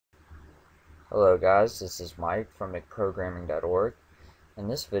Hello guys, this is Mike from McProgramming.org. In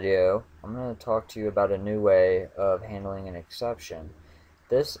this video, I'm going to talk to you about a new way of handling an exception.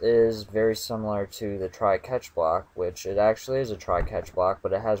 This is very similar to the try-catch block, which it actually is a try-catch block,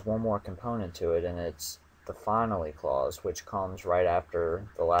 but it has one more component to it, and it's the finally clause, which comes right after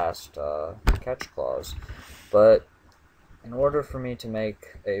the last catch clause. But in order for me to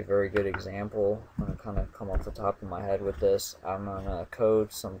make a very good example, I'm going to kind of come off the top of my head with this. I'm going to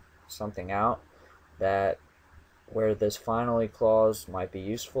code something out that where this finally clause might be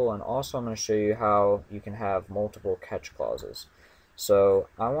useful, and also I'm going to show you how you can have multiple catch clauses. So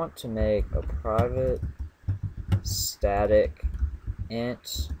I want to make a private static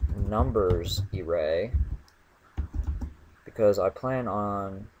int numbers array because I plan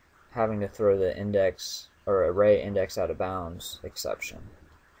on having to throw the index or array index out of bounds exception,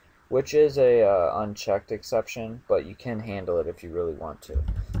 which is a unchecked exception, but you can handle it if you really want to.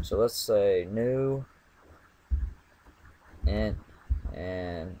 So let's say new int,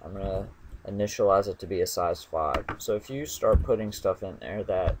 and I'm going to initialize it to be a size 5. So if you start putting stuff in there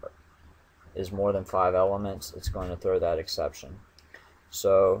that is more than 5 elements, it's going to throw that exception.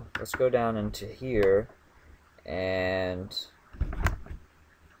 So let's go down into here, and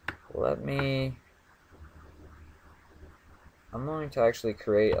I'm going to actually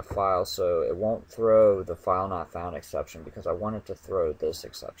create a file so it won't throw the file not found exception because I want it to throw this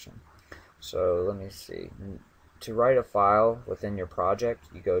exception. So let me see. To write a file within your project,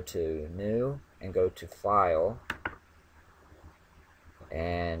 you go to New and go to File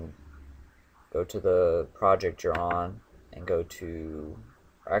and go to the project you're on and go to,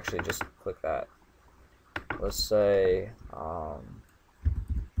 or actually just click that. Let's say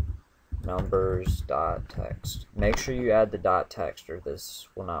numbers.txt. Make sure you add the .text or this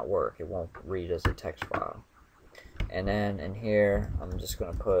will not work. It won't read as a text file. And then in here, I'm just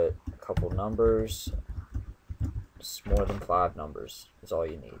going to put a couple numbers. Just more than 5 numbers is all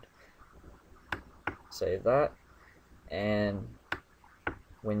you need. Save that. And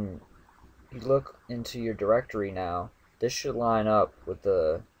when you look into your directory now, this should line up with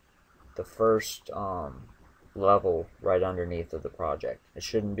the first level right underneath of the project. It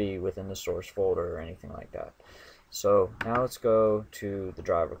shouldn't be within the source folder or anything like that. So now let's go to the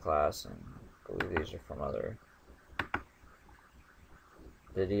driver class, and I believe these are from other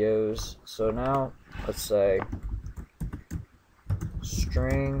videos. So now let's say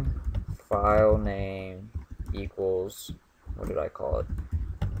string file name equals, what did I call it?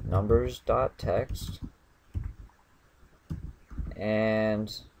 Numbers.txt. And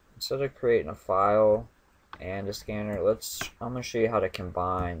instead of creating a file and a scanner, I'm going to show you how to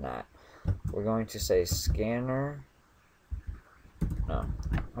combine that. We're going to say scanner. No,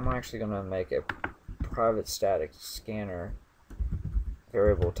 I'm actually going to make a private static scanner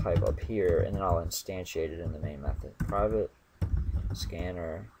variable type up here, and then I'll instantiate it in the main method. Private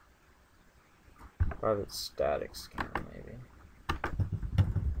scanner, private static scanner, maybe.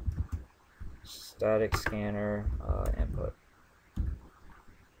 Static scanner input.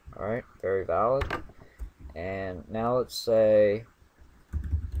 Alright, very valid. And now let's say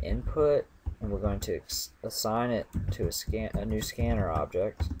input, and we're going to assign it to a new scanner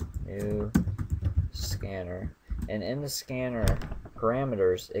object, new scanner, and in the scanner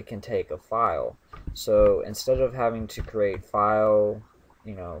parameters it can take a file. So instead of having to create file,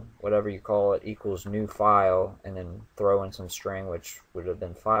 whatever you call it, equals new file, and then throw in some string which would have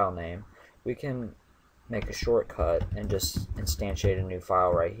been file name, we can make a shortcut and just instantiate a new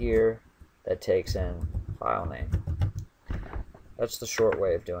file right here that takes in file name. That's the short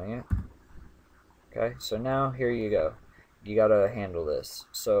way of doing it. Okay, so now here you go. You gotta handle this.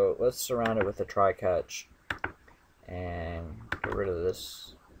 So let's surround it with a try-catch and get rid of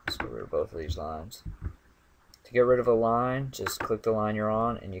this. Let's get rid of both of these lines. To get rid of a line, just click the line you're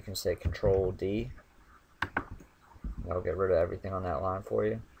on and you can say Control D. That'll get rid of everything on that line for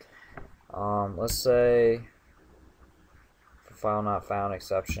you. Let's say for file not found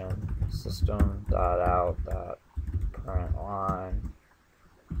exception, system.out.println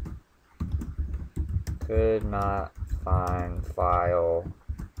could not find file,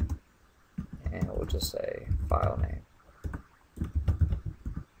 and we'll just say file name.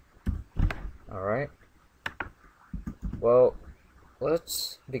 Alright, well,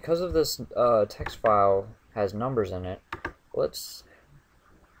 because of this text file has numbers in it, let's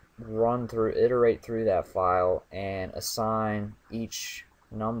iterate through that file and assign each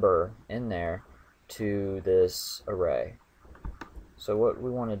number in there to this array. So what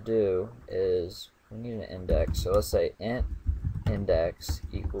we want to do is we need an index. So let's say int index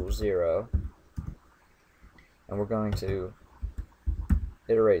equals 0, and we're going to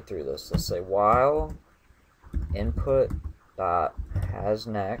iterate through this. Let's say while input dot has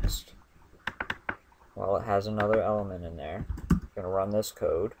next, while it has another element in there. We're going to run this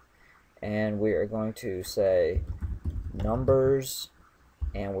code, and we are going to say numbers,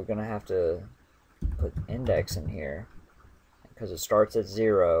 and we're going to have to put index in here because it starts at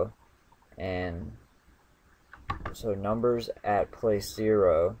 0, and so numbers at place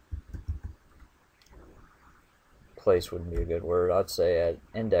 0, place wouldn't be a good word, I'd say at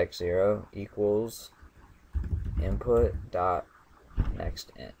index 0 equals input dot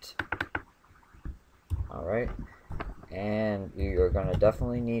next int. Alright, and you're going to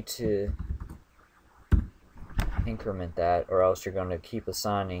definitely need to increment that, or else you're going to keep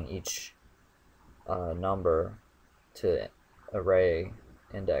assigning each number to array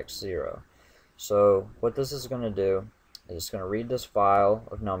index 0. So what this is going to do is it's going to read this file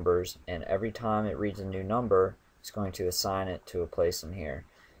of numbers, and every time it reads a new number, it's going to assign it to a place in here.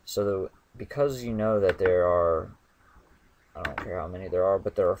 So because you know that there are, I don't care how many there are,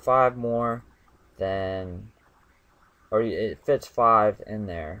 but there are 5 more than, or it fits 5 in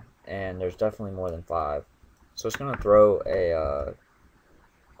there, and there's definitely more than 5. So it's going to throw a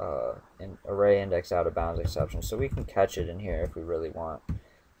an array index out of bounds exception, so we can catch it in here if we really want.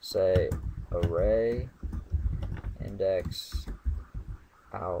 Say array index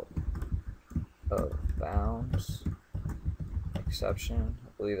out of bounds exception. I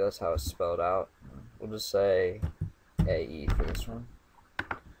believe that's how it's spelled out. We'll just say AE for this one.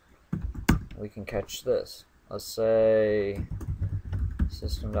 We can catch this. Let's say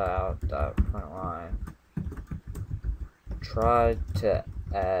system.out.println try to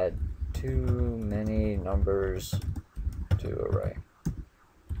add too many numbers to array.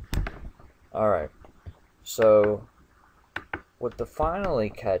 Alright, so what the finally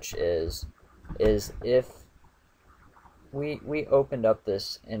catch is if we opened up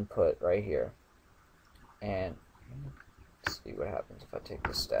this input right here, and let's see what happens if I take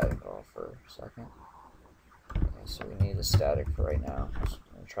the static off for a second. Okay, so we need the static for right now. I'm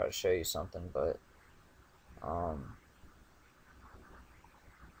going to try to show you something, but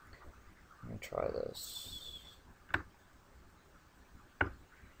let me try this.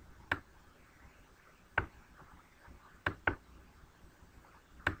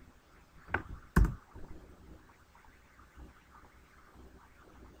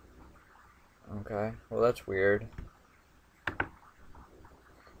 Okay, well that's weird.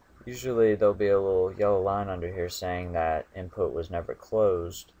 Usually there'll be a little yellow line under here saying that input was never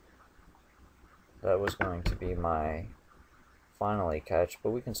closed. That was going to be my finally catch,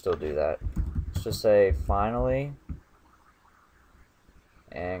 but we can still do that. Let's just say finally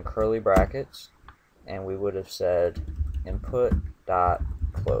and curly brackets, and we would have said input dot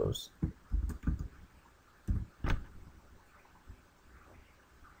close. Let's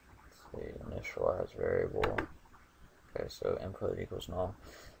see, initialize variable. Okay, so input equals null.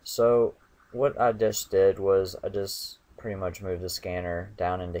 So what I just did was I just pretty much moved the scanner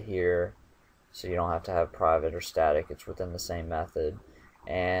down into here, so you don't have to have private or static. It's within the same method,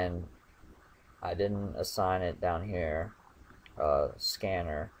 and I didn't assign it down here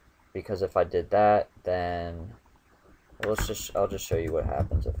scanner, because if I did that, then I'll just show you what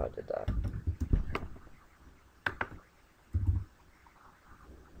happens if I did that.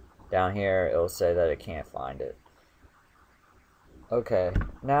 Down here it'll say that it can't find it. Okay,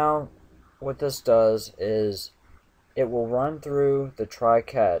 now what this does is it will run through the try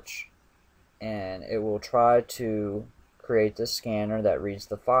catch, and it will try to create the scanner that reads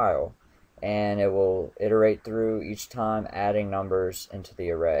the file, and it will iterate through each time adding numbers into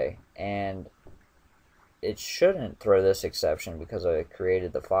the array. And it shouldn't throw this exception because I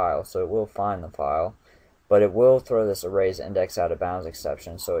created the file, so it will find the file, but it will throw this array's index out of bounds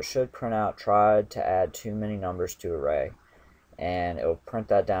exception, so it should print out tried to add too many numbers to array, and it will print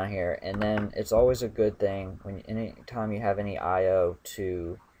that down here. And then it's always a good thing when anytime you have any IO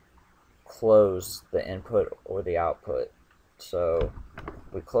to close the input or the output. So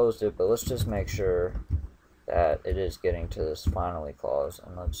we closed it, but let's just make sure that it is getting to this finally clause,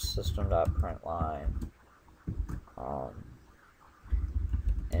 and let's system.println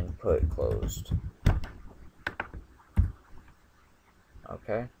input closed.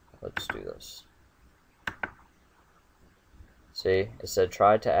 Okay, let's do this. See, it said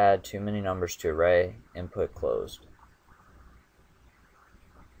try to add too many numbers to array, input closed.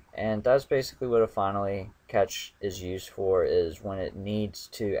 And that's basically what a finally catch is used for, is when it needs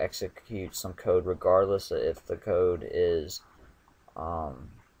to execute some code regardless of if the code is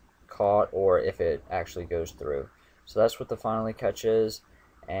caught or if it actually goes through. So that's what the finally catch is,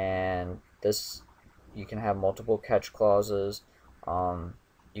 and this, you can have multiple catch clauses.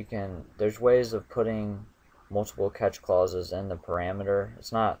 There's ways of putting multiple catch clauses in the parameter.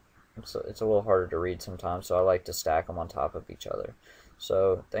 It's a little harder to read sometimes, so I like to stack them on top of each other.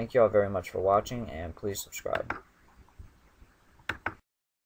 So thank you all very much for watching, and please subscribe.